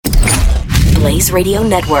Blaze Radio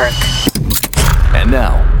Network. And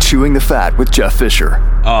now, Chewing the Fat with Jeff Fisher.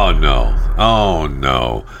 Oh,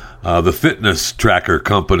 no. The fitness tracker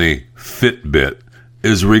company Fitbit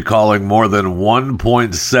is recalling more than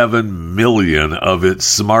 1.7 million of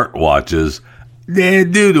its smartwatches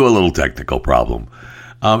due to a little technical problem.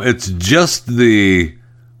 It's just the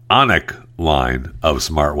Ionic line of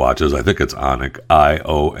smartwatches. I think it's Ionic,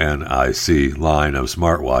 IONIC line of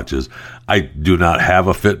smartwatches. I do not have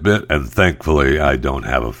a Fitbit, and thankfully I don't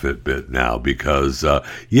have a Fitbit now because,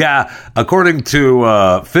 according to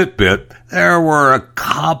Fitbit, there were a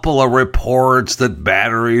couple of reports that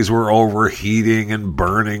batteries were overheating and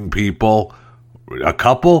burning people. A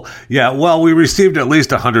couple? Yeah, well, we received at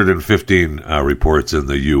least 115 reports in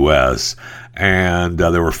the U.S., and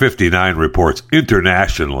there were 59 reports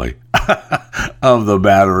internationally of the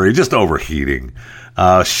battery just overheating.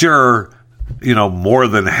 Sure, more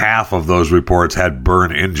than half of those reports had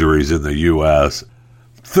burn injuries in the U.S.,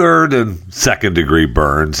 third and second degree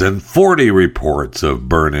burns, and 40 reports of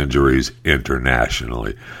burn injuries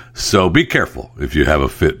internationally. So be careful if you have a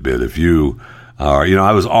Fitbit. If you are,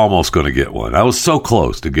 I was almost going to get one. I was so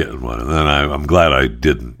close to getting one, and then I'm glad I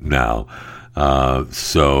didn't now.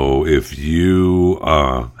 So if you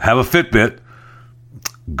have a Fitbit,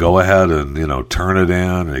 go ahead and, turn it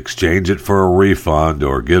in and exchange it for a refund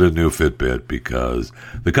or get a new Fitbit because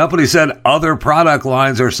the company said other product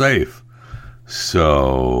lines are safe.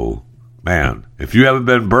 So, man, if you haven't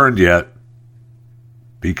been burned yet,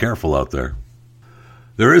 be careful out there.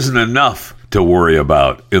 There isn't enough to worry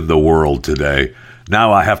about in the world today.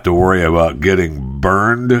 Now I have to worry about getting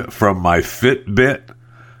burned from my Fitbit.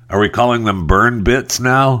 Are we calling them burn bits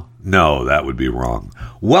now? No, that would be wrong.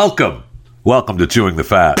 Welcome to Chewing the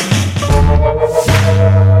Fat.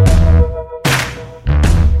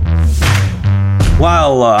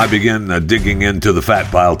 While I begin digging into the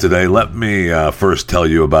fat pile today, let me first tell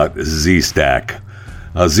you about Z-Stack.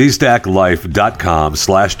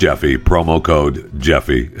 ZStackLife.com/Jeffy, promo code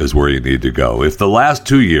Jeffy is where you need to go. If the last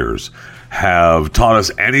 2 years have taught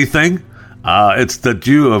us anything, it's that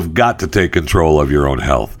you have got to take control of your own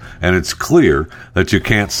health. And it's clear that you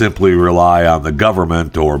can't simply rely on the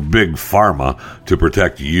government or big pharma to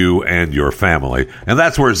protect you and your family. And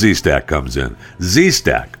that's where Z-Stack comes in.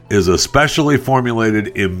 Z-Stack is a specially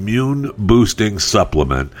formulated immune-boosting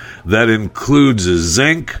supplement that includes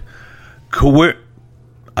zinc,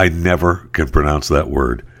 I never can pronounce that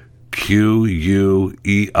word, Quercetin.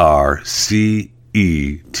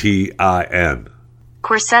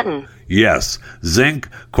 Quercetin. Yes, zinc,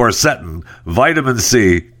 quercetin, vitamin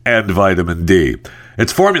C, and vitamin D.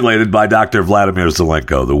 It's formulated by Dr. Vladimir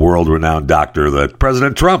Zelenko, the world-renowned doctor that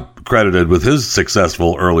President Trump credited with his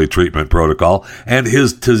successful early treatment protocol and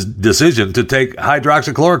his decision to take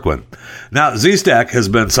hydroxychloroquine. Now, Z-Stack has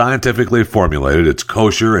been scientifically formulated, it's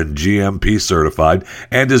kosher and GMP certified,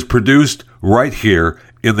 and is produced right here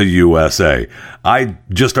in the USA. I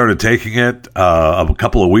just started taking it a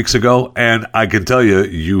couple of weeks ago, and I can tell you,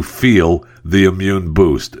 you feel the immune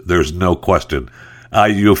boost. There's no question.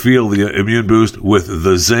 You'll feel the immune boost with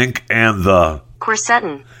the zinc and the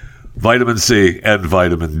quercetin, vitamin C, and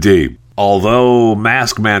vitamin D. Although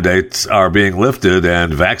mask mandates are being lifted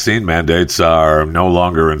and vaccine mandates are no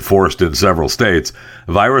longer enforced in several states,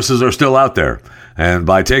 viruses are still out there. And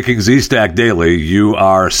by taking Z-Stack daily, you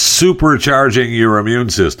are supercharging your immune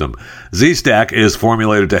system. Z-Stack is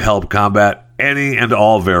formulated to help combat any and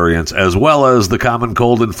all variants, as well as the common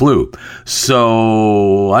cold and flu.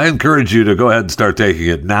 So I encourage you to go ahead and start taking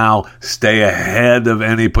it now. Stay ahead of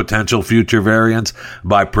any potential future variants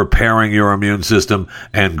by preparing your immune system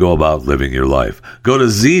and go about living your life. Go to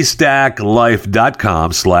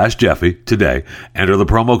zstacklife.com/Jeffy today. Enter the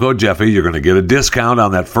promo code Jeffy. You're going to get a discount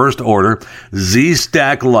on that first order.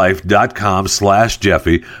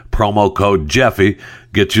 zstacklife.com/Jeffy. Promo code Jeffy.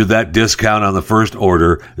 Get you that discount on the first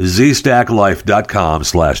order.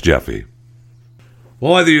 zstacklife.com/Jeffy.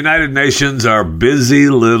 Boy, the United Nations are busy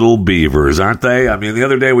little beavers, aren't they? I mean, the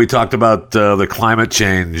other day we talked about the climate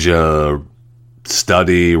change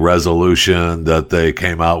study resolution that they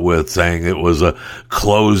came out with, saying it was a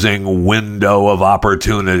closing window of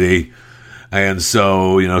opportunity. And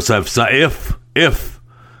so, if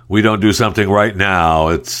we don't do something right now,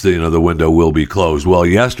 it's, the window will be closed. Well,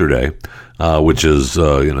 yesterday, which is,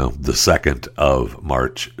 the 2nd of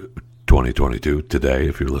March, 2022. Today,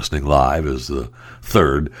 if you're listening live, is the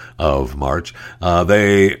 3rd of March.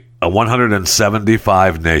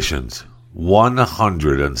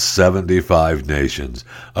 175 nations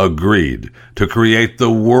agreed to create the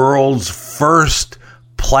world's first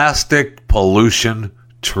plastic pollution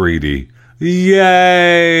treaty.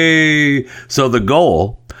 Yay! So the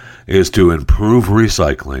goal is to improve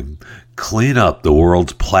recycling, clean up the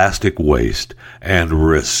world's plastic waste, and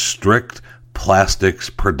restrict plastics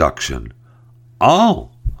production.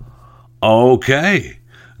 Oh, okay.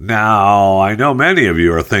 Now, I know many of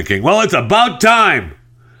you are thinking, well, it's about time.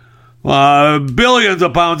 Billions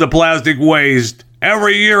of pounds of plastic waste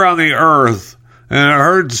every year on the earth, and it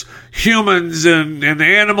hurts humans and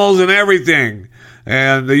animals and everything.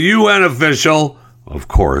 And the UN official, of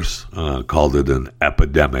course, called it an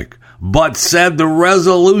epidemic, but said the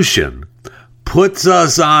resolution puts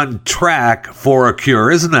us on track for a cure.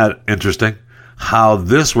 Isn't that interesting? How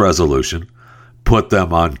this resolution put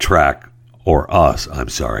them on track, or us, on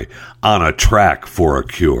a track for a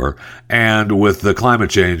cure. And with the climate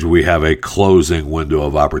change, we have a closing window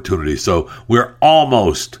of opportunity. So we're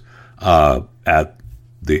almost at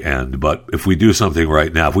the end. But if we do something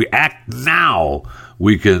right now, if we act now,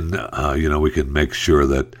 we can make sure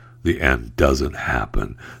that the end doesn't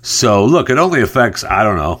happen. So look, it only affects,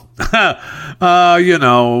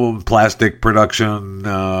 plastic production,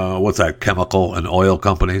 chemical and oil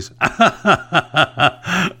companies.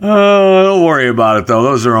 Don't worry about it, though.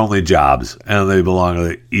 Those are only jobs, and they belong to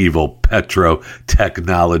the evil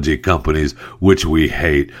petro-technology companies, which we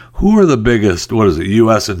hate. Who are the biggest,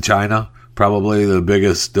 U.S. and China? Probably the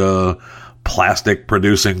biggest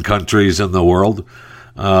plastic-producing countries in the world.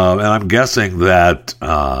 And I'm guessing that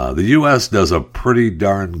the U.S. does a pretty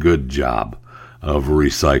darn good job of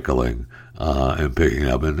recycling and picking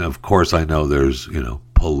up. And, of course, I know there's,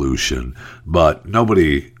 pollution, but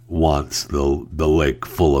nobody wants the lake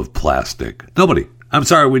full of plastic. Nobody. I'm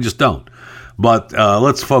sorry, we just don't. But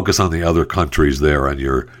let's focus on the other countries there on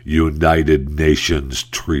your United Nations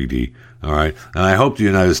treaty, all right? And I hope the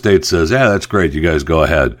United States says, yeah, that's great, you guys go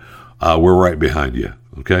ahead. We're right behind you,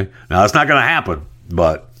 okay? Now, that's not going to happen.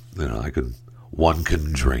 But, one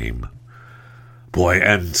can dream. Boy,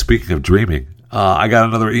 and speaking of dreaming, I got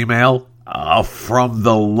another email from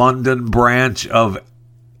the London branch of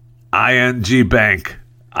ING Bank.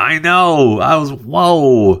 I know.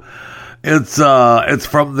 Whoa. It's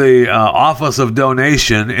from the Office of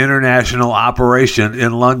Donation International Operation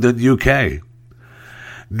in London, UK.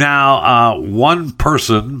 Now, one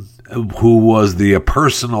person who was the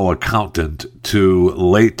personal accountant to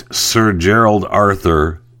late Sir Gerald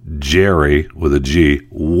Arthur, Jerry, with a G,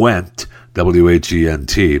 Went,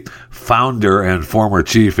 W-H-E-N-T, founder and former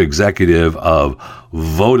chief executive of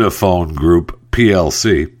Vodafone Group,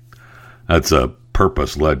 PLC. That's a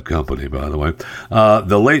purpose-led company, by the way.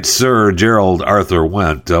 The late Sir Gerald Arthur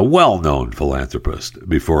Went, a well-known philanthropist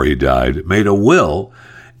before he died, made a will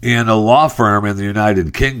in a law firm in the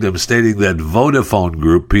United Kingdom stating that Vodafone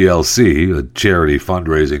Group PLC, a charity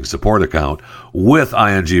fundraising support account with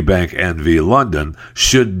ING Bank NV London,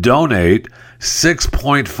 should donate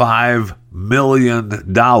 $6.5 million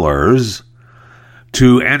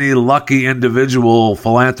to any lucky individual,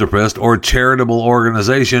 philanthropist, or charitable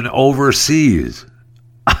organization overseas.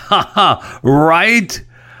 Right?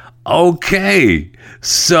 Okay.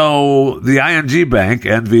 So the ING Bank,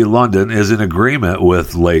 NV London, is in agreement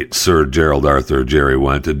with late Sir Gerald Arthur, Jerry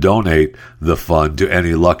Went, to donate the fund to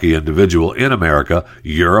any lucky individual in America,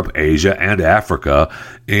 Europe, Asia, and Africa,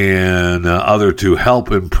 and other to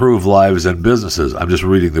help improve lives and businesses. I'm just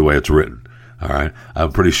reading the way it's written. All right.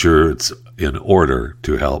 I'm pretty sure it's in order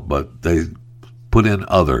to help, but they put in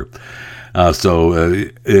other.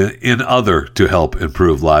 In other to help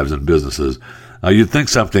improve lives and businesses. You'd think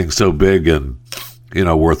something so big and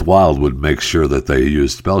worthwhile would make sure that they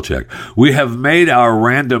use spell check. We have made our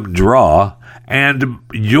random draw, and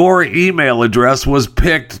your email address was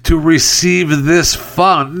picked to receive this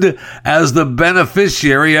fund as the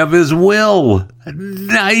beneficiary of his will.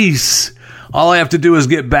 Nice. All I have to do is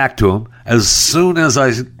get back to him as soon as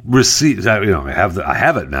I receive. I have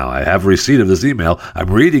it now. I have receipt of this email.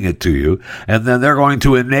 I'm reading it to you, and then they're going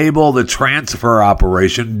to enable the transfer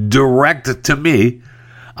operation direct to me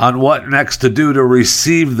on what next to do to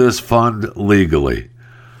receive this fund legally.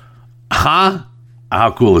 Huh?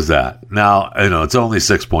 How cool is that? Now, it's only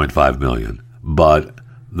 $6.5 million, but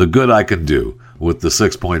the good I can do with the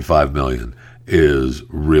 $6.5 million is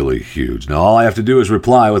really huge. Now, all I have to do is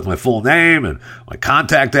reply with my full name and my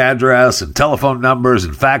contact address and telephone numbers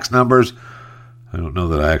and fax numbers. I don't know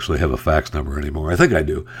that I actually have a fax number anymore. I think I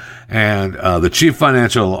do. And the chief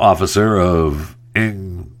financial officer of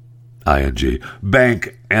ING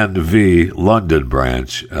Bank NV London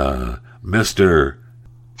branch, Mr.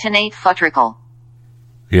 Sinead Futterkle.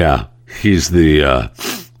 Yeah, he's the,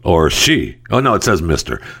 or she. Oh, no, it says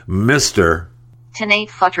Mr. Mr. Sinead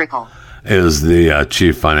Futterkle is the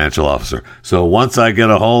chief financial officer. So once I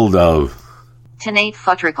get a hold of Sinead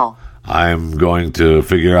Futterkle, I'm going to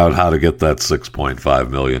figure out how to get that $6.5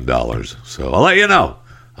 million. So I'll let you know.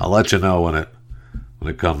 I'll let you know when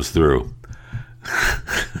it comes through.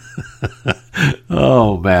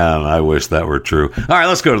 Oh, man, I wish that were true. All right,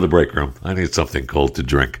 let's go to the break room. I need something cold to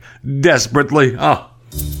drink desperately. Oh.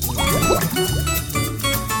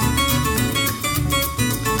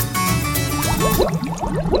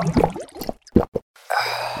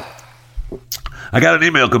 I got an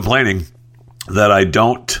email complaining that I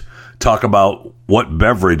don't talk about what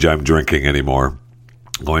beverage I'm drinking anymore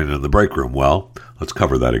going into the break room. Well, let's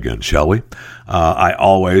cover that again, shall we? I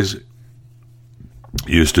always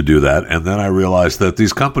used to do that, and then I realized that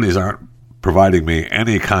these companies aren't providing me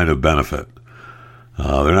any kind of benefit.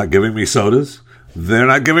 They're not giving me sodas. They're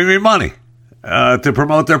not giving me money to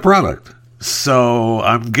promote their product. So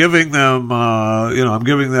I'm giving them,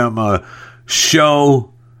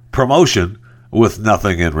 show promotion with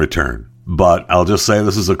nothing in return. But I'll just say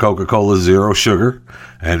this is a Coca-Cola Zero Sugar,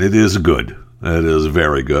 and it is good. It is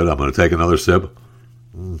very good. I'm going to take another sip.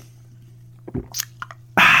 And,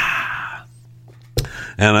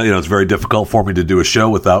 it's very difficult for me to do a show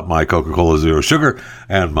without my Coca-Cola Zero Sugar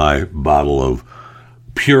and my bottle of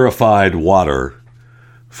purified water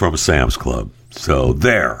from Sam's Club. So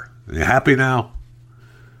there. Are you happy now?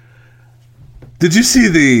 Did you see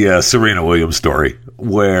the Serena Williams story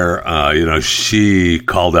where, she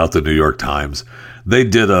called out the New York Times? They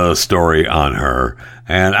did a story on her,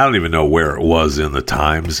 and I don't even know where it was in the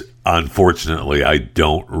Times. Unfortunately, I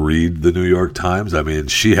don't read the New York Times. I mean,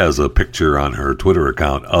 she has a picture on her Twitter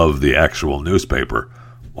account of the actual newspaper.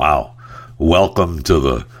 Wow. Welcome to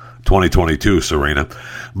the 2022, Serena.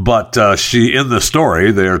 But in the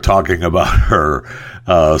story, they're talking about her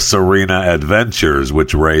Serena Adventures,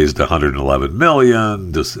 which raised $111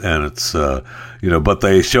 million. And it's, but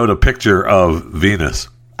they showed a picture of Venus.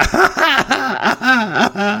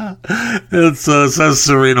 It says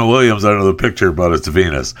Serena Williams under the picture, but it's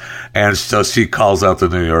Venus. And so she calls out the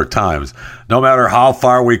New York Times. No matter how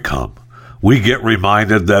far we come, we get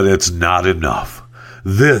reminded that it's not enough.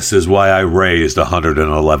 This is why I raised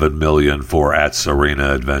 $111 million for at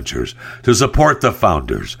Serena Adventures, to support the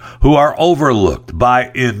founders who are overlooked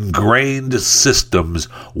by ingrained systems,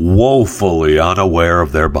 woefully unaware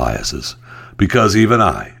of their biases. Because even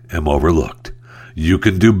I am overlooked. You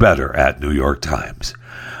can do better at New York Times.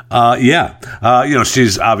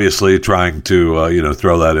 She's obviously trying to,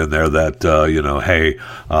 throw that in there that,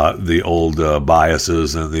 the old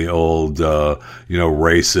biases and the old,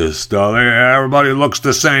 racist, everybody looks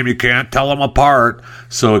the same. You can't tell them apart.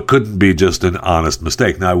 So it couldn't be just an honest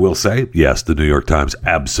mistake. Now, I will say, yes, the New York Times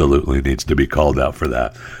absolutely needs to be called out for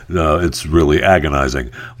that. It's really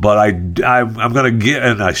agonizing. But I'm going to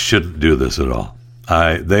and I shouldn't do this at all.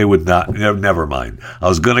 They would not, never mind. I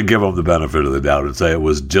was going to give them the benefit of the doubt and say it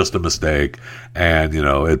was just a mistake. And,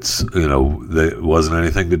 it wasn't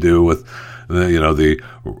anything to do with,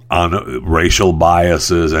 the racial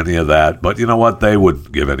biases, any of that. But you know what? They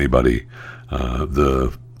wouldn't give anybody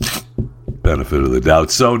the benefit of the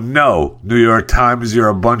doubt. So no, New York Times, you're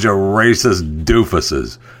a bunch of racist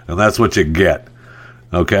doofuses. And that's what you get.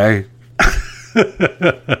 Okay?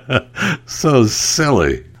 So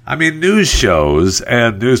silly. I mean, news shows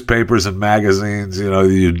and newspapers and magazines,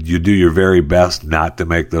 you do your very best not to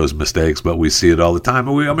make those mistakes, but we see it all the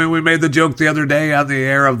time. We made the joke the other day on the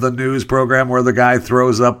air of the news program where the guy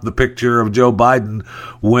throws up the picture of Joe Biden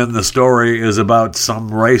when the story is about some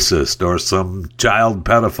racist or some child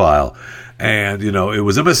pedophile. And, it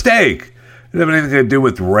was a mistake. It didn't have anything to do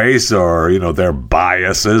with race or, their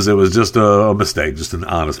biases. It was just a mistake, just an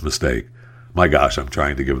honest mistake. My gosh, I'm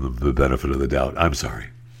trying to give them the benefit of the doubt. I'm sorry.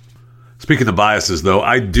 Speaking of biases, though,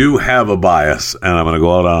 I do have a bias, and I'm going to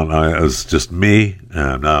go out on it's just me,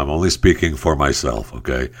 and I'm only speaking for myself,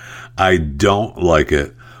 okay? I don't like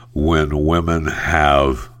it when women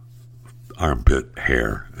have armpit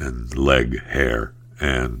hair and leg hair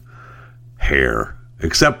and hair,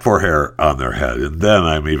 except for hair on their head, and then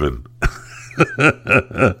I'm even... You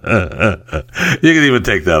can even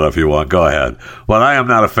take that if you want. Go ahead. But I am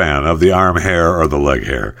not a fan of the arm hair or the leg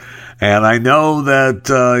hair. And I know that,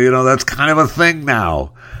 that's kind of a thing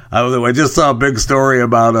now. I just saw a big story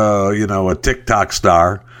about, a TikTok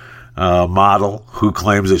star, model who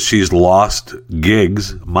claims that she's lost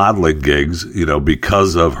modeling gigs,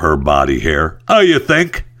 because of her body hair. Oh, you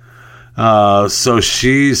think? So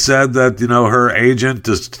she said that, her agent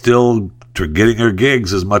is still getting her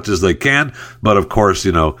gigs as much as they can. But of course,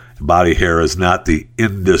 body hair is not the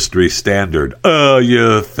industry standard.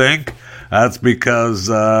 You think? That's because,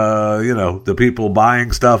 the people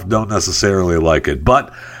buying stuff don't necessarily like it.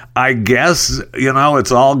 But I guess,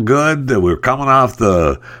 it's all good that we're coming off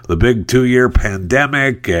the big 2-year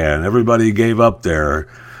pandemic and everybody gave up their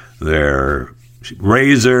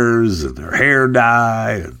razors and their hair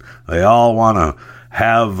dye, and they all want to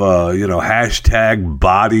have, hashtag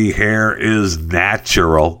body hair is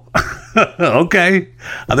natural. Okay.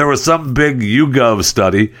 There was some big YouGov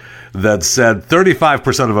study that said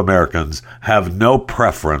 35% of Americans have no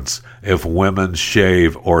preference if women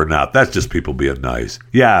shave or not. That's just people being nice.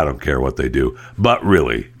 Yeah, I don't care what they do, but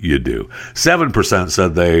really, you do. 7%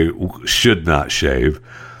 said they should not shave.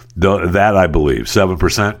 That I believe.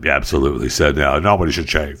 7% absolutely said, no, nobody should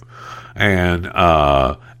shave. And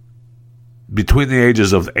between the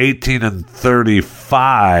ages of 18 and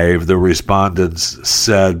 35, the respondents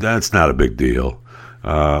said that's not a big deal.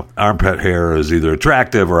 Armpit hair is either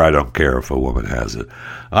attractive or I don't care if a woman has it.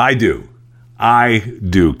 I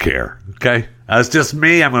do care. Okay. That's just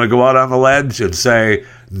me. I'm going to go out on the ledge and say,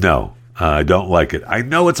 no, I don't like it. I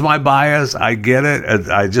know it's my bias. I get it.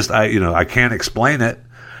 I can't explain it.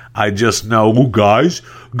 I just know, guys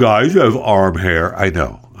have arm hair. I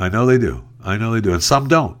know they do. And some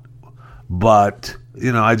don't. But,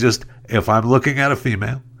 if I'm looking at a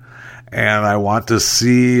female and I want to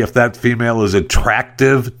see if that female is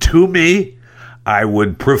attractive to me, I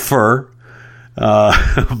would prefer,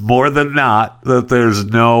 more than not, that there's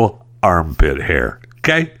no armpit hair.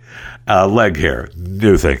 Okay? Leg hair.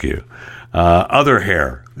 No, thank you. Other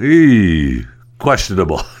hair.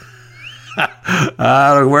 Questionable.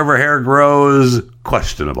 Wherever hair grows,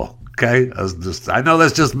 questionable. Okay? I know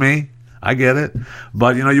that's just me. I get it.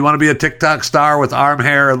 But, you want to be a TikTok star with arm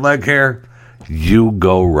hair and leg hair? You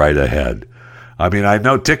go right ahead. I mean, I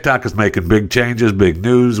know TikTok is making big changes, big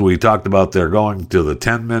news. We talked about they're going to the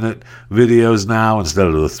 10-minute videos now instead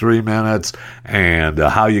of the 3 minutes, and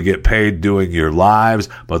how you get paid doing your lives.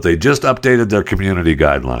 But they just updated their community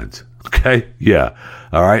guidelines. Okay? Yeah.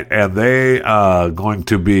 All right. And they are going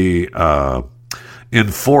to be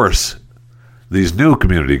enforce these new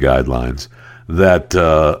community guidelines that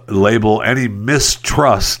label any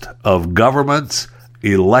mistrust of governments,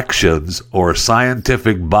 elections, or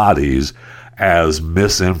scientific bodies as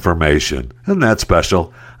misinformation. Isn't that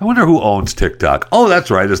special? I wonder who owns TikTok. Oh, that's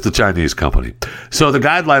right. It's the Chinese company. So the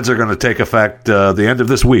guidelines are going to take effect the end of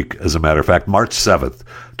this week, as a matter of fact, March 7th,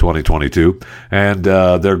 2022. And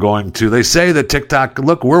they say that TikTok,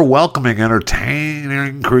 look, we're welcoming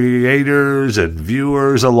entertaining creators and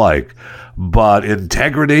viewers alike. But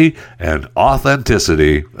integrity and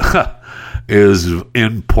authenticity is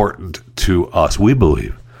important to us. We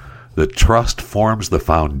believe that trust forms the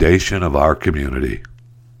foundation of our community.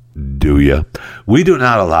 Do you? We do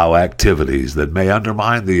not allow activities that may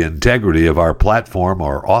undermine the integrity of our platform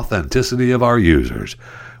or authenticity of our users.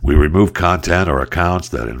 We remove content or accounts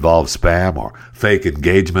that involve spam or fake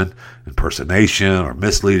engagement, impersonation, or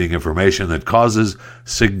misleading information that causes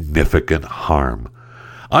significant harm.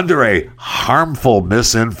 Under a harmful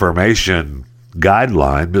misinformation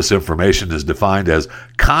guideline, misinformation is defined as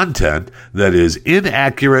content that is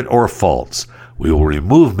inaccurate or false. We will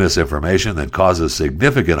remove misinformation that causes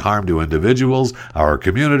significant harm to individuals, our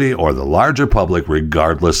community, or the larger public,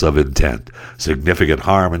 regardless of intent. Significant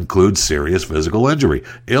harm includes serious physical injury,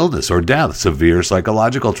 illness or death, severe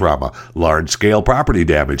psychological trauma, large-scale property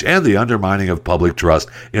damage, and the undermining of public trust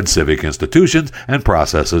in civic institutions and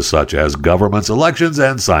processes such as governments, elections,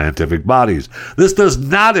 and scientific bodies. This does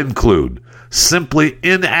not include simply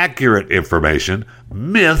inaccurate information,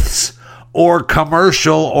 myths, or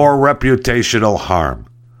commercial or reputational harm.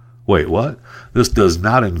 Wait, what? This does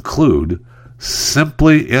not include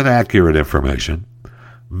simply inaccurate information,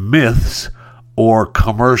 myths, or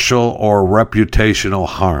commercial or reputational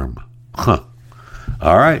harm. Huh.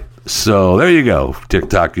 All right. So there you go,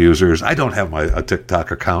 TikTok users. I don't have a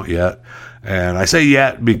TikTok account yet. And I say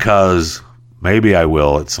yet because maybe I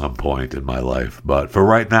will at some point in my life. But for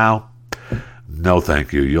right now, no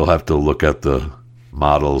thank you. You'll have to look at the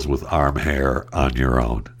models with arm hair on your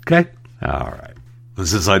own. Okay? All right. And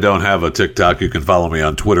since I don't have a TikTok, you can follow me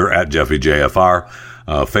on Twitter at JeffyJFR.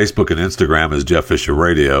 Facebook and Instagram is Jeff Fisher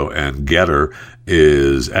Radio, and Getter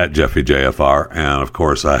is at JeffyJFR. And, of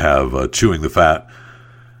course, I have Chewing the Fat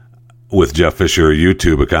with Jeff Fisher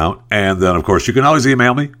YouTube account. And then, of course, you can always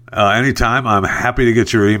email me anytime. I'm happy to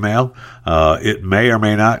get your email. It may or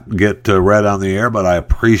may not get read on the air, but I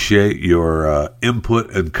appreciate your input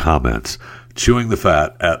and comments. Chewing the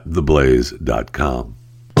Fat at theblaze.com.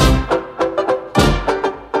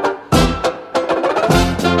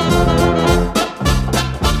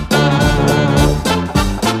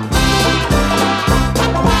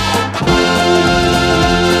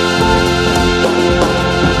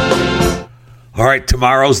 All right,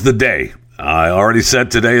 tomorrow's the day. I already said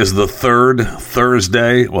today is the third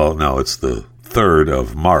Thursday. Well, no, it's the 3rd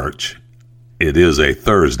of March. It is a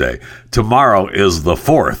Thursday. Tomorrow is the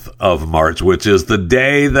 4th of March, which is the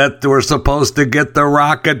day that we're supposed to get the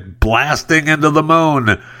rocket blasting into the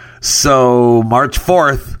moon. So March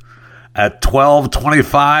 4th at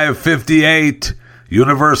 12:25:58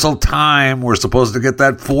 Universal Time, we're supposed to get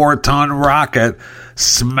that 4-ton rocket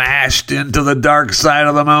smashed into the dark side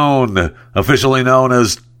of the moon, officially known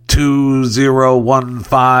as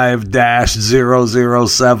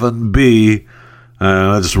 2015-007B.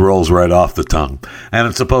 It just rolls right off the tongue. And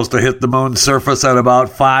it's supposed to hit the moon's surface at about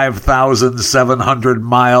 5,700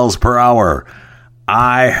 miles per hour.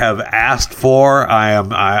 I have asked for, I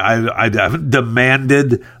haven't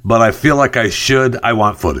demanded, but I feel like I should. I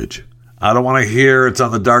want footage. I don't want to hear it's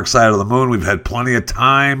on the dark side of the moon. We've had plenty of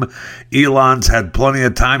time. Elon's had plenty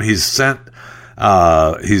of time. He's sent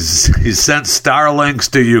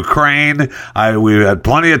Starlinks to Ukraine. We've had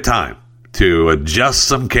plenty of time to adjust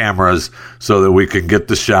some cameras so that we can get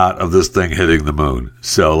the shot of this thing hitting the moon.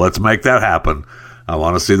 So let's make that happen. I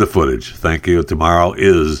want to see the footage. Thank you. Tomorrow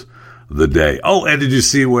is the day. Oh, and did you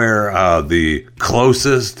see where the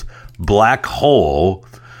closest black hole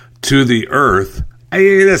to the Earth?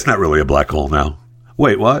 That's not really a black hole now.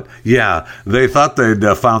 Wait, what? Yeah, they thought they'd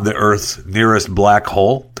found the Earth's nearest black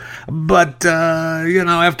hole. But,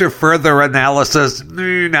 after further analysis,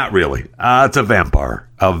 not really. It's a vampire.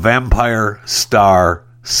 A vampire star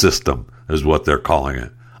system is what they're calling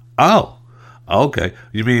it. Oh, okay.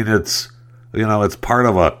 You mean it's part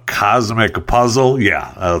of a cosmic puzzle?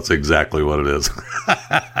 Yeah, that's exactly what it is.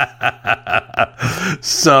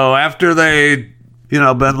 So after they,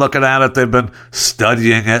 been looking at it, they've been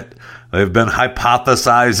studying it, they've been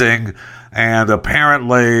hypothesizing, and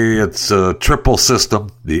apparently it's a triple system.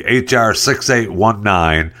 The HR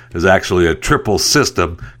 6819 is actually a triple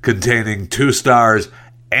system containing 2 stars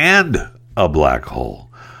and a black hole.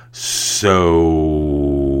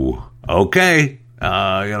 So, okay.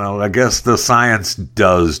 I guess the science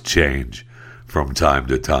does change from time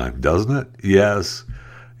to time, doesn't it? Yes,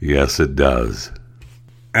 it does.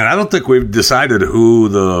 And I don't think we've decided who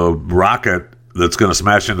the rocket that's going to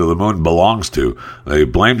smash into the moon belongs to. They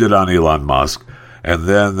blamed it on Elon Musk, and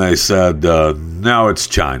then they said, no, it's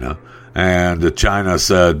China. And China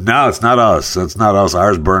said, no, it's not us. It's not us.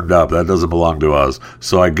 Ours burned up. That doesn't belong to us.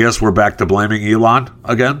 So I guess we're back to blaming Elon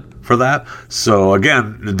again for that. So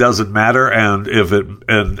again, it doesn't matter.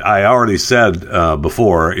 And I already said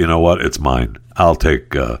before, you know what? It's mine. I'll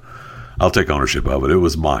take ownership of it. It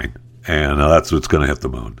was mine. And that's what's going to hit the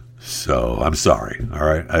moon. So I'm sorry. All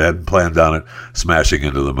right. I hadn't planned on it smashing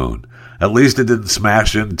into the moon. At least it didn't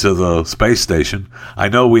smash into the space station. I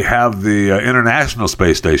know we have the International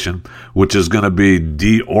Space Station, which is going to be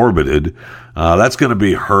deorbited. That's going to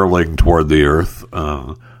be hurling toward the Earth.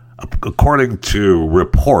 According to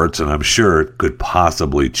reports, and I'm sure it could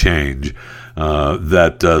possibly change,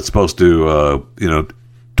 that it's supposed to,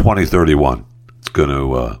 2031, it's going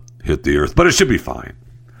to hit the Earth. But it should be fine.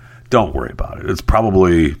 Don't worry about it. It's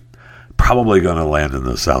probably going to land in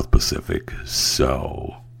the South Pacific.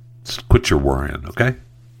 So quit your worrying, okay?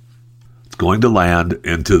 It's going to land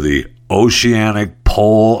into the oceanic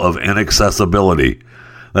pole of inaccessibility.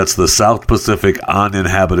 That's the South Pacific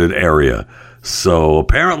uninhabited area. So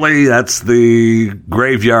apparently that's the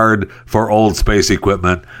graveyard for old space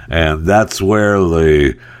equipment, and that's where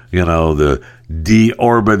the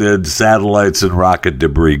deorbited satellites and rocket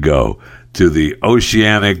debris go, to the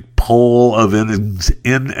oceanic pole of I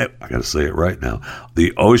gotta say it right now,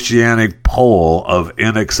 the oceanic pole of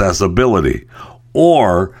inaccessibility,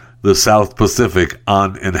 or the South Pacific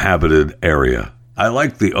uninhabited area. I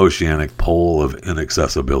like the oceanic pole of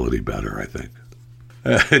inaccessibility better, I think.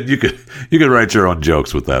 You could write your own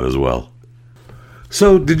jokes with that as well.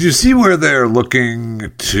 So did you see where they're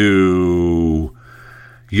looking to,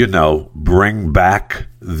 bring back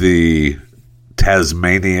the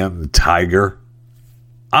Tasmanian tiger?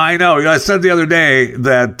 I know. I said the other day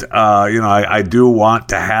that, I do want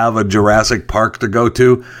to have a Jurassic Park to go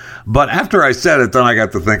to. But after I said it, then I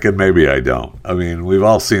got to thinking maybe I don't. I mean, we've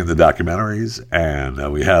all seen the documentaries,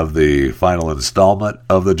 and we have the final installment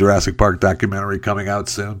of the Jurassic Park documentary coming out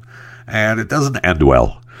soon. And it doesn't end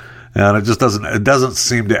well. And it doesn't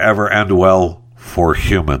seem to ever end well for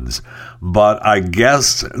humans. But I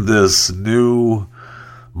guess this new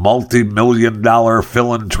multi-million-dollar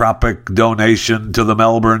philanthropic donation to the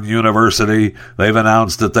Melbourne University, they've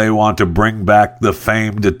announced that they want to bring back the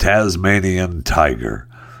famed Tasmanian tiger.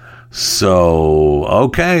 So,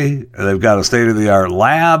 okay, they've got a state-of-the-art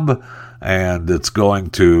lab, and it's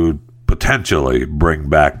going to potentially bring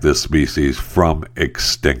back this species from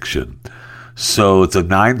extinction. So it's a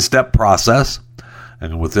 9-step process.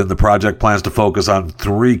 And within the project plans to focus on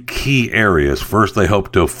 3 key areas. First, they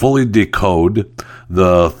hope to fully decode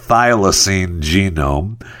the thylacine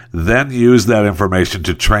genome, then use that information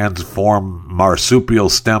to transform marsupial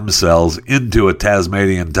stem cells into a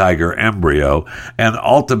Tasmanian tiger embryo, and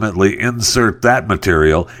ultimately insert that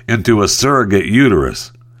material into a surrogate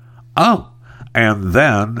uterus. Oh, and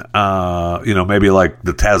then, maybe like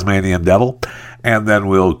the Tasmanian devil, and then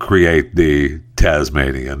we'll create the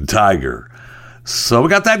Tasmanian tiger. So we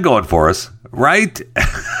got that going for us, right?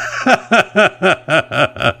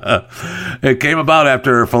 It came about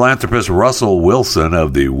after philanthropist Russell Wilson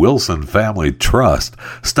of the Wilson Family Trust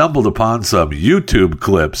stumbled upon some YouTube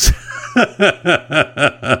clips.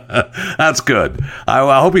 That's good.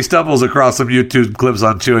 I hope he stumbles across some YouTube clips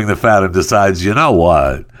on chewing the fat and decides, you know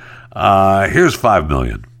what? Here's $5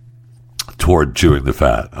 million toward chewing the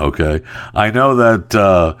fat, okay? I know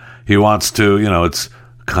that he wants to, it's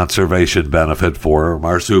conservation benefit for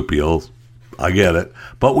marsupials. I get it.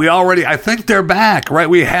 But I think they're back, right?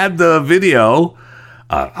 We had the video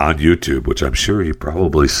on YouTube, which I'm sure he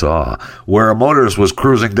probably saw, where a motorist was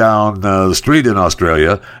cruising down the street in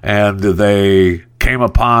Australia, and they came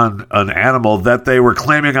upon an animal that they were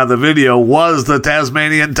claiming on the video was the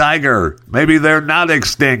Tasmanian tiger. Maybe they're not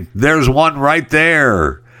extinct. There's one right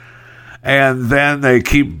there. And then they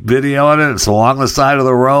keep videoing it. It's along the side of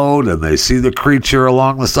the road, and they see the creature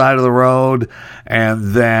along the side of the road.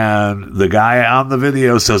 And then the guy on the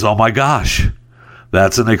video says, oh my gosh,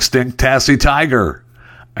 that's an extinct Tassie tiger.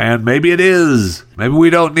 And maybe it is. Maybe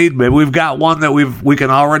we've got one that we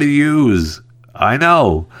can already use. I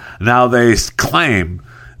know. Now they claim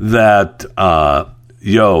that,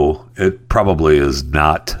 it probably is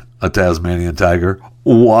not a Tasmanian tiger.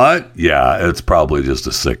 What? Yeah, it's probably just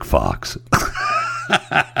a sick fox.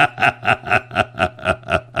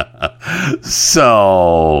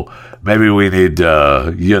 So maybe we need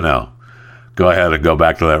to, go ahead and go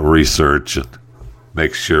back to that research and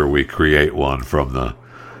make sure we create one from the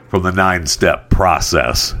 9-step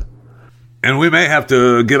process. And we may have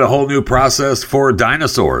to get a whole new process for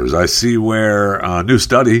dinosaurs. I see where a new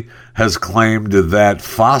study has claimed that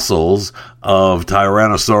fossils of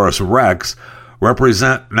Tyrannosaurus Rex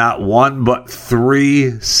represent not one but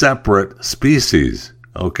 3 separate species.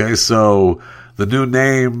 Okay, so the new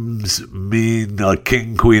names mean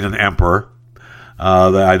king, queen, and emperor.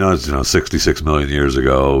 I know it's 66 million years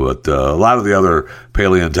ago, but a lot of the other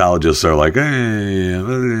paleontologists are like, that's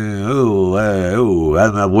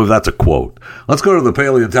a quote. Let's go to the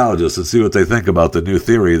paleontologists and see what they think about the new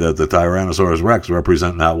theory that the Tyrannosaurus Rex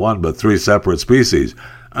represent not one but 3 separate species.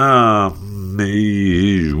 I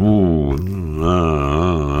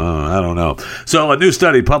don't know. So a new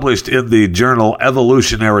study published in the journal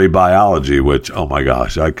Evolutionary Biology, which, oh my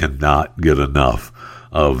gosh, I cannot get enough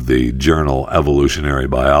of the journal Evolutionary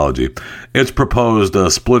Biology. It's proposed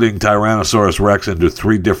splitting Tyrannosaurus Rex into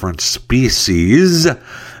 3 different species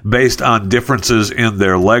based on differences in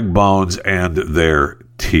their leg bones and their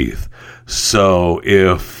teeth. So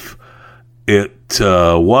if it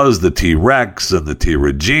was the T-Rex and the T.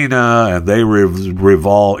 regina, and they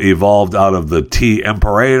evolved out of the T.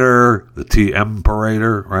 imperator,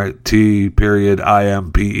 right? T period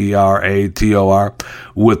Imperator,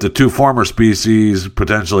 with the 2 former species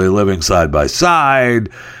potentially living side by side.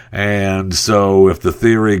 And so if the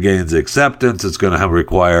theory gains acceptance, it's going to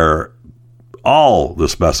require all the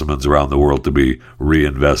specimens around the world to be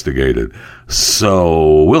reinvestigated.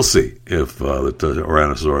 So we'll see if the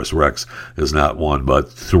Tyrannosaurus Rex is not one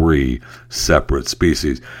but 3 separate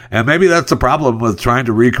species. And maybe that's the problem with trying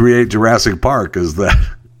to recreate Jurassic Park, is that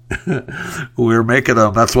we're making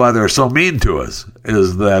them, that's why they're so mean to us,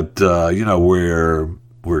 is that,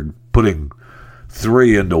 we're putting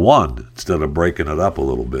 3 into 1 instead of breaking it up a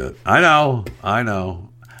little bit. I know.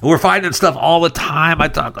 We're finding stuff all the time. I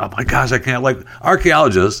thought, oh my gosh, I can't. Like,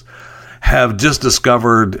 archaeologists have just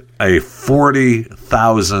discovered a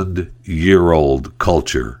 40,000-year-old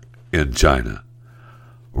culture in China.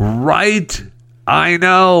 Right? I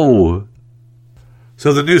know.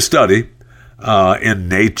 So the new study in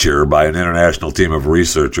Nature by an international team of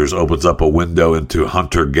researchers opens up a window into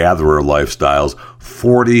hunter-gatherer lifestyles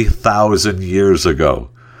 40,000 years ago.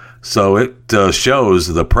 So it shows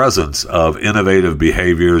the presence of innovative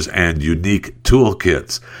behaviors and unique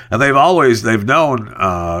toolkits. And they've known,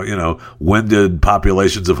 when did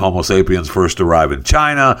populations of Homo sapiens first arrive in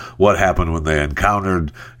China? What happened when they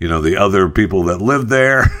encountered, the other people that lived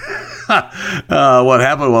there? What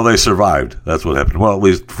happened? Well, they survived. That's what happened. Well, at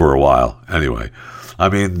least for a while. Anyway. I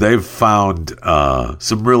mean, they've found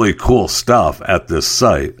some really cool stuff at this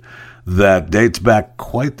site that dates back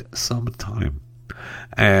quite some time.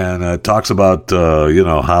 And it talks about,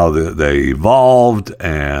 how they evolved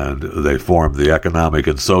and they formed the economic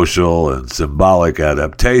and social and symbolic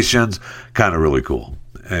adaptations. Kind of really cool.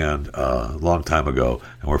 And a long time ago.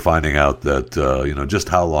 And we're finding out that, just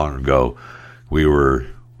how long ago we were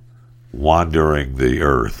wandering the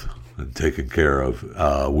earth and taken care of.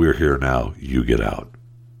 We're here now. You get out.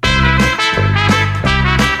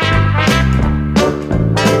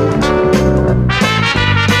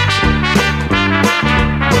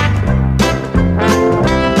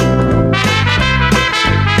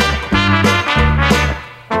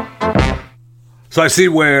 So I see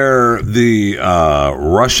where the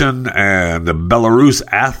Russian and the Belarus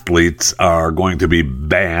athletes are going to be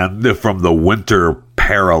banned from the Winter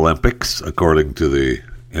Paralympics, according to the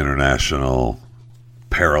International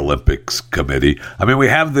Paralympics Committee. I mean, we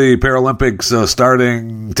have the Paralympics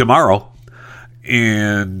starting tomorrow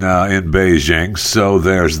in Beijing, so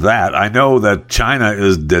there's that. I know that China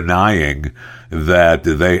is denying that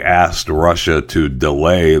they asked Russia to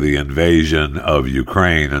delay the invasion of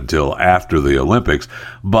Ukraine until after the Olympics.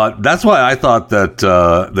 But that's why I thought that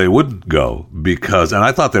they wouldn't go, and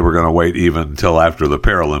I thought they were going to wait even until after the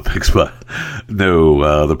Paralympics, but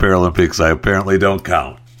no, the Paralympics apparently don't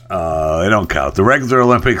count. They don't count. The regular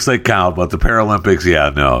Olympics, they count, but the Paralympics,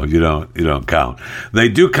 no, you don't count. They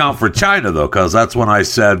do count for China, though, because that's when I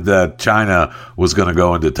said that China was going to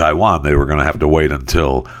go into Taiwan. They were going to have to wait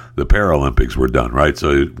until the Paralympics were done, right?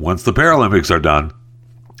 So once the Paralympics are done,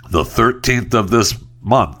 the 13th of this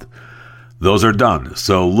month, those are done.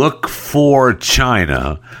 So look for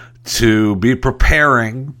China to be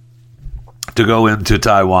preparing to go into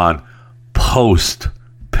Taiwan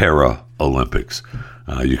post-Paralympics.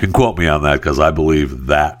 You can quote me on that because I believe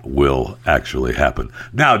that will actually happen.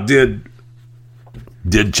 Now, did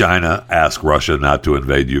China ask Russia not to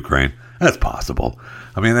invade Ukraine? That's possible.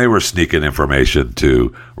 I mean, they were sneaking information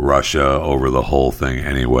to Russia over the whole thing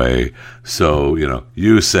anyway. So,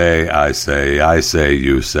 you say, I say,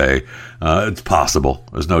 you say. It's possible.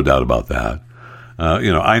 There's no doubt about that.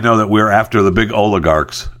 I know that we're after the big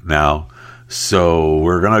oligarchs now. So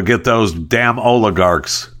we're going to get those damn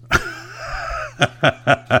oligarchs.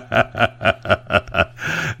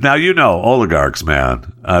 Now, oligarchs,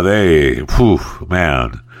 man. Man.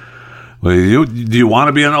 Well, do you want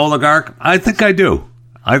to be an oligarch? I think I do.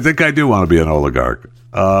 I think I do want to be an oligarch.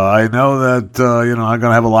 I know that, I'm going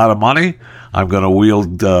to have a lot of money. I'm going to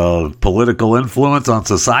wield political influence on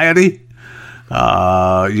society.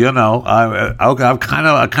 I'm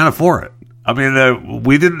kind of for it. I mean,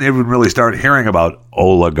 we didn't even really start hearing about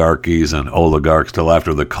oligarchies and oligarchs till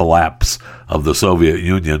after the collapse of the Soviet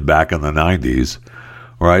Union back in the 90s,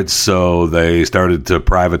 right? So they started to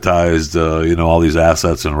privatize, all these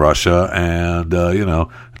assets in Russia and,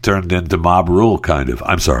 turned into mob rule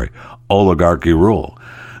oligarchy rule.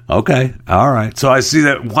 Okay, all right. So I see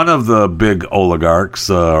that one of the big oligarchs,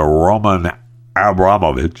 Roman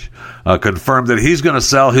Abramovich, confirmed that he's going to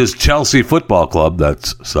sell his Chelsea Football Club,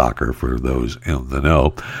 that's soccer for those in the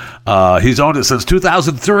know. He's owned it since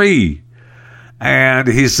 2003. And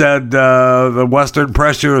he said the Western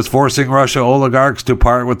pressure is forcing Russia oligarchs to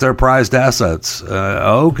part with their prized assets.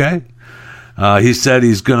 Okay. He said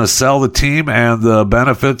he's going to sell the team and the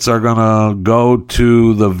benefits are going to go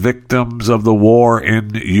to the victims of the war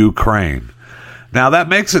in Ukraine. Now, that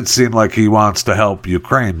makes it seem like he wants to help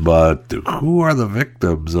Ukraine, but who are the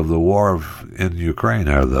victims of the war in Ukraine?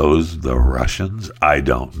 Are those the Russians? I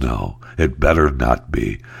don't know. It better not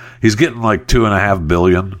be. He's getting like $2.5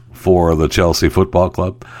 billion for the Chelsea Football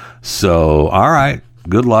Club. So, all right,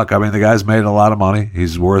 good luck. I mean, the guy's made a lot of money.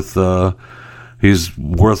 He's worth some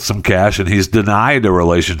cash, and he's denied a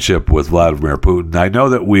relationship with Vladimir Putin. I know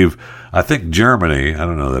that I think Germany, I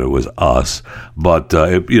don't know that it was us, but,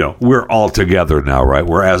 we're all together now, right?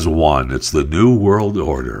 We're as one. It's the new world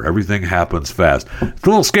order. Everything happens fast. It's a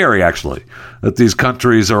little scary, actually, that these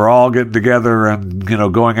countries are all getting together and,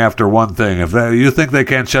 going after one thing. If you think they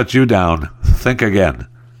can't shut you down, think again,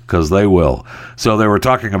 because they will. So they were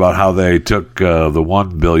talking about how they took the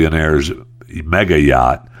one billionaire's mega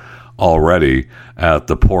yacht already at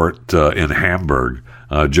the port in Hamburg.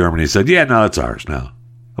 Germany said, no, it's ours now.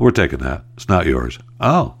 We're taking that. It's not yours.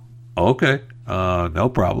 Oh, okay. No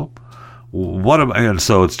problem. And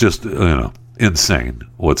so it's just, insane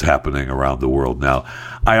what's happening around the world now.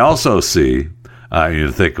 I also see,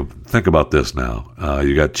 think about this now.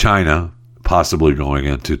 You got China possibly going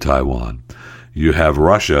into Taiwan. You have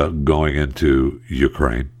Russia going into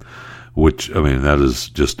Ukraine. which, I mean, that is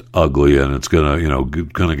just ugly, and it's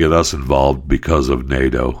gonna get us involved because of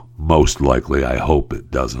NATO. Most likely, I hope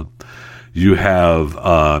it doesn't. You have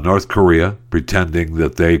North Korea pretending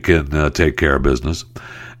that they can take care of business,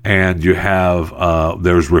 and you have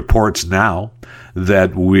there's reports now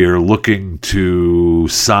that we're looking to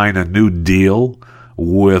sign a new deal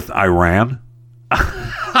with Iran.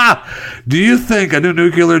 Do you think a new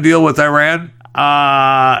nuclear deal with Iran?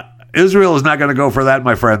 Israel is not going to go for that,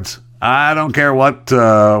 my friends. I don't care what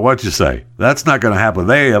you say. That's not going to happen.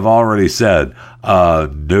 They have already said,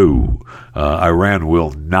 no, Iran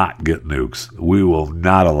will not get nukes. We will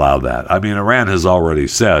not allow that. I mean, Iran has already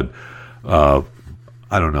said, I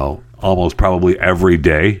don't know, almost probably every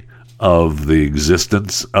day of the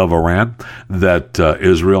existence of Iran that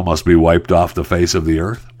Israel must be wiped off the face of the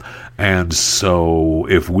earth. And so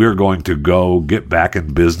if we're going to go get back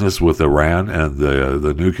in business with Iran and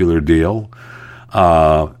the nuclear deal,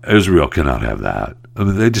 Israel cannot have that. I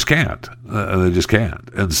mean, they just can't. They just can't.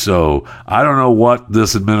 And so I don't know what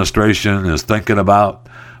this administration is thinking about,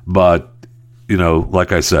 but,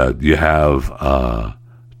 like I said, you have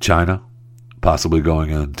China possibly going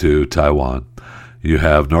into Taiwan. You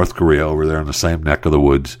have North Korea over there in the same neck of the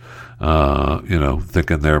woods,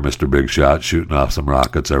 thinking they're Mr. Big Shot, shooting off some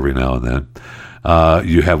rockets every now and then.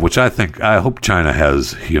 You have, which I hope China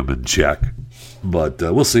has human check, but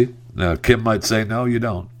we'll see. Kim might say, no, you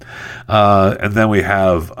don't. And then we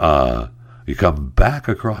have, you come back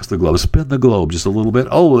across the globe, spin the globe just a little bit.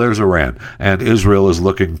 Oh, there's Iran. And Israel is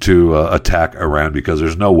looking to attack Iran because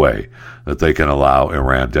there's no way that they can allow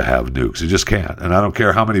Iran to have nukes. You just can't. And I don't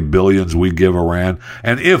care how many billions we give Iran.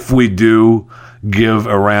 And if we do give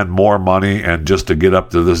Iran more money and just to get up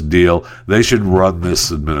to this deal, they should run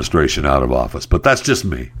this administration out of office. But that's just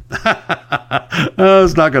me.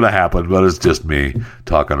 It's not going to happen, but it's just me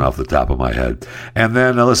talking off the top of my head. And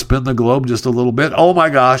then let's spin the globe just a little bit. Oh my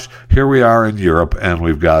gosh, here we are in Europe, and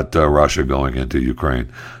we've got Russia going into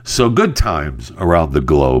Ukraine. So good times around the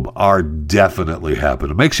globe are definitely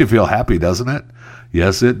happening. It makes you feel happy, doesn't it?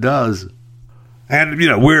 Yes, it does. And,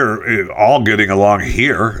 we're all getting along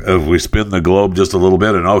here if we spin the globe just a little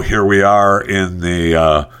bit. And, here we are in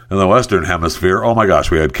the Western Hemisphere. Oh, my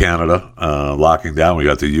gosh, we had Canada locking down. We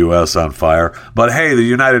got the U.S. on fire. But, hey, the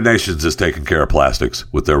United Nations is taking care of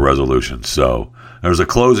plastics with their resolutions. So there's a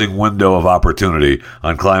closing window of opportunity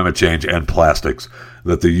on climate change and plastics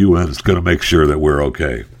that the UN is going to make sure that we're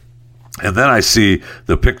okay. And then I see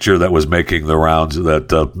the picture that was making the rounds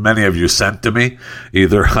that many of you sent to me,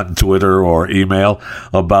 either on Twitter or email,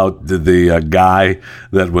 about the guy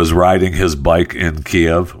that was riding his bike in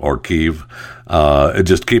Kiev,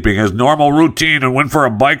 just keeping his normal routine and went for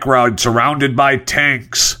a bike ride surrounded by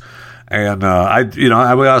tanks. And I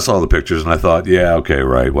saw the pictures and I thought, yeah, okay,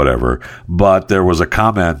 right, whatever. But there was a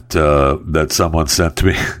comment that someone sent to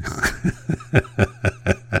me.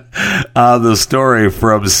 The story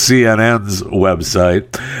from CNN's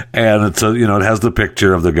website, and it's it has the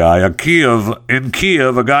picture of the guy in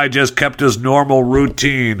Kiev. A guy just kept his normal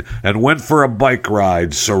routine and went for a bike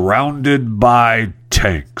ride surrounded by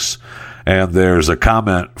tanks. And there's a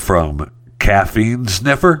comment from Caffeine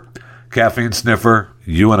Sniffer. Caffeine Sniffer,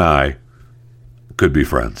 you and I could be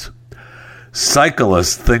friends.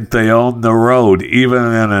 Cyclists think they own the road even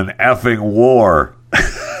in an effing war.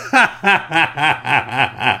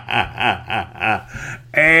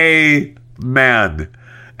 Amen.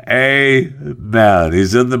 Amen.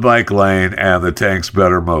 He's in the bike lane and the tanks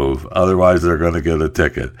better move. Otherwise, they're going to get a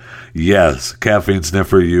ticket. Yes, Caffeine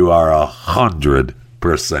Sniffer, you are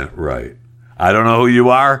 100% right. I don't know who you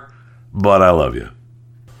are, but I love you.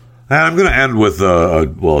 And I'm going to end with,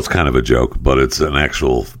 it's kind of a joke, but it's an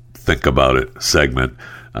actual think about it segment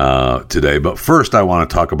today. But first, I want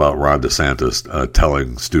to talk about Ron DeSantis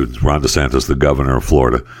telling students, Ron DeSantis, the governor of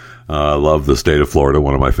Florida. I love the state of Florida,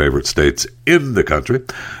 one of my favorite states in the country.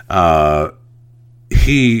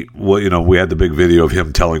 We had the big video of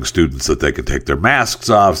him telling students that they could take their masks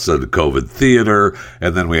off, so the COVID theater,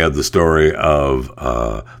 and then we had the story of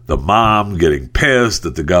the mom getting pissed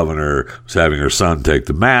that the governor was having her son take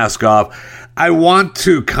the mask off. I want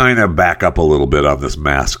to kind of back up a little bit on this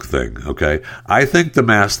mask thing, okay? I think the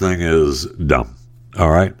mask thing is dumb,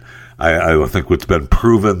 all right? I think it's been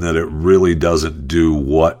proven that it really doesn't do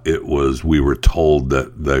what we were told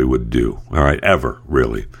that they would do, all right, ever,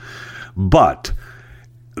 really. But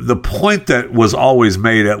the point that was always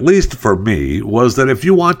made, at least for me, was that if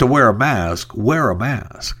you want to wear a mask, wear a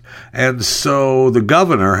mask. And so the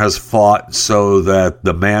governor has fought so that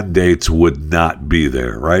the mandates would not be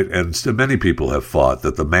there, right? And many people have fought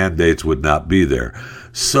that the mandates would not be there.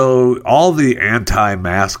 So all the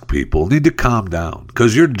anti-mask people need to calm down,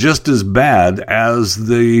 because you're just as bad as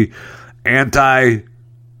the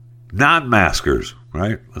anti-non-maskers,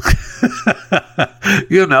 right?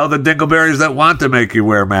 You know, the dingleberries that want to make you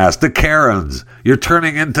wear masks, the Karens, you're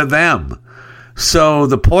turning into them. So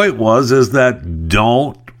the point is that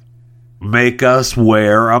don't make us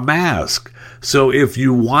wear a mask. So if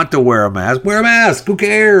you want to wear a mask, wear a mask. Who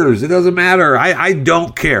cares? It doesn't matter. I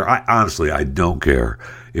don't care. Honestly, I don't care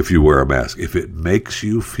if you wear a mask. If it makes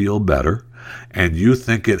you feel better and you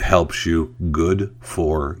think it helps you, good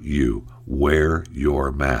for you. Wear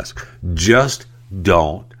your mask. Just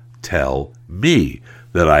don't tell me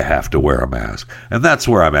that I have to wear a mask. And that's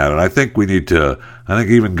where I'm at. And I think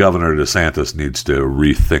even Governor DeSantis needs to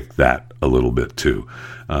rethink that a little bit too.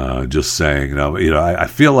 Just saying, I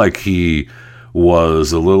feel like he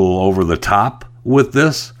was a little over the top with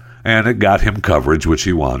this, and it got him coverage, which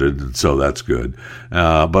he wanted, and so that's good.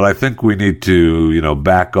 But I think we need to,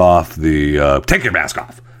 back off the take your mask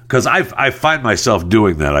off. Because I find myself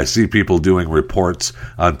doing that. I see people doing reports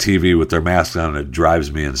on TV with their masks on, and it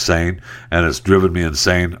drives me insane. And it's driven me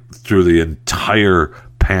insane through the entire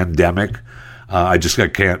pandemic. I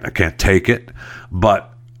can't take it. But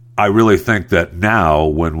I really think that now,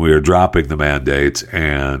 when we are dropping the mandates,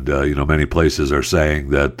 and many places are saying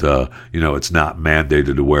that it's not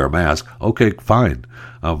mandated to wear a mask. Okay, fine.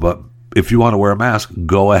 But if you want to wear a mask,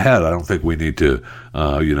 go ahead. I don't think we need to,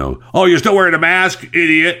 oh, you're still wearing a mask,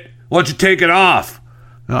 idiot. Why don't you take it off?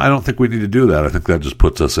 No, I don't think we need to do that. I think that just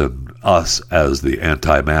puts us as the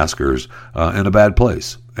anti-maskers in a bad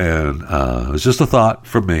place. And it's just a thought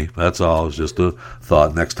from me. That's all. It's just a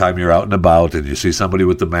thought. Next time you're out and about and you see somebody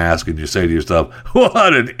with the mask and you say to yourself,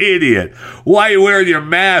 what an idiot. Why are you wearing your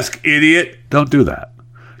mask, idiot? Don't do that.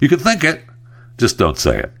 You can think it. Just don't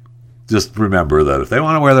say it. Just remember that if they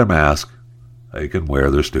want to wear their mask, they can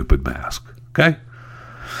wear their stupid mask. Okay?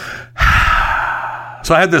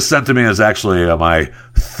 So I had this sent to me as actually my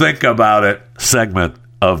Think About It segment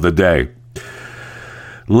of the day.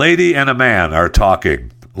 Lady and a man are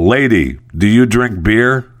talking. Lady, do you drink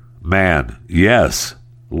beer? Man, yes.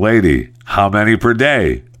 Lady, how many per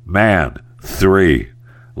day? Man, 3.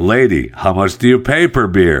 Lady, how much do you pay per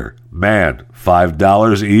beer? Man,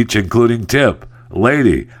 $5 each, including tip.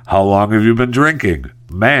 Lady, how long have you been drinking?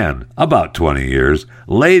 Man, about 20 years.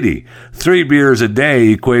 Lady, 3 beers a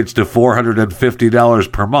day equates to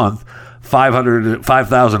 $450 per month,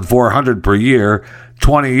 $5,400 per year.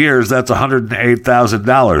 20 years, that's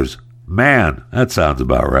 $108,000. Man, that sounds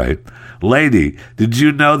about right. Lady, did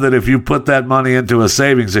you know that if you put that money into a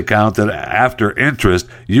savings account, that after interest,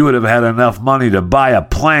 you would have had enough money to buy a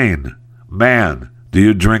plane? Man, do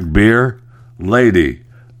you drink beer? Lady,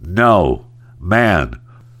 no. Man,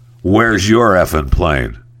 where's your effing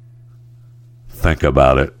plane? Think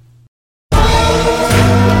about it.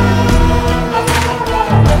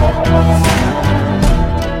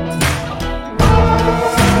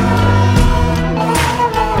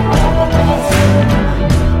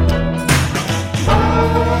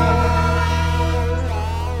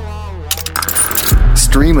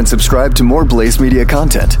 Stream and subscribe to more Blaze Media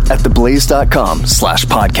content at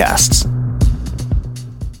theblaze.com/podcasts.